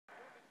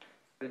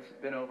It's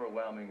been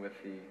overwhelming with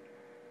the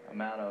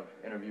amount of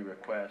interview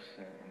requests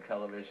and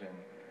television,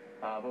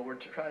 but we're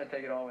trying to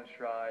take it all in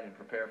stride and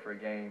prepare for a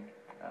game.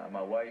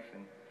 My wife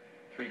and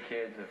 3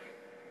 kids have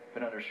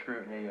been under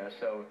scrutiny,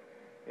 so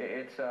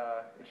it's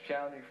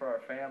challenging for our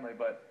family,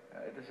 but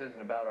this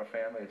isn't about our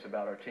family, it's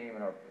about our team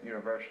and our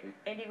university.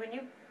 Andy, when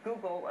you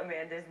Google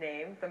Amanda's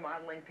name, the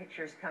modeling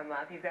pictures come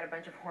up. You've got a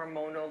bunch of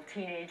hormonal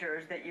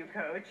teenagers that you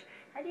coach.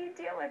 How do you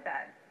deal with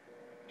that?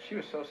 She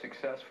was so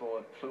successful,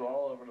 it flew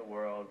all over the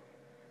world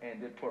and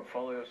did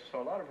portfolios.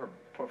 So a lot of her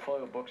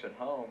portfolio books at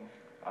home,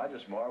 I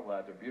just marvel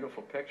at. They're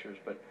beautiful pictures,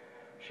 but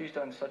she's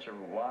done such a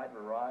wide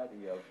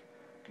variety of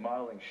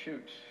modeling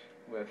shoots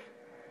with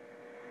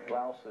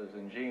blouses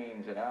and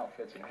jeans and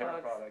outfits and hair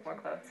products. More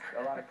clothes.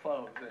 A lot of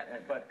clothes.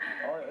 But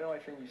the only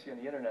thing you see on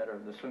the internet are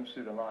the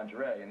swimsuit and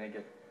lingerie, and they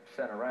get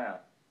sent around.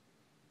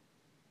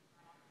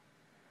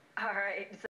 All right.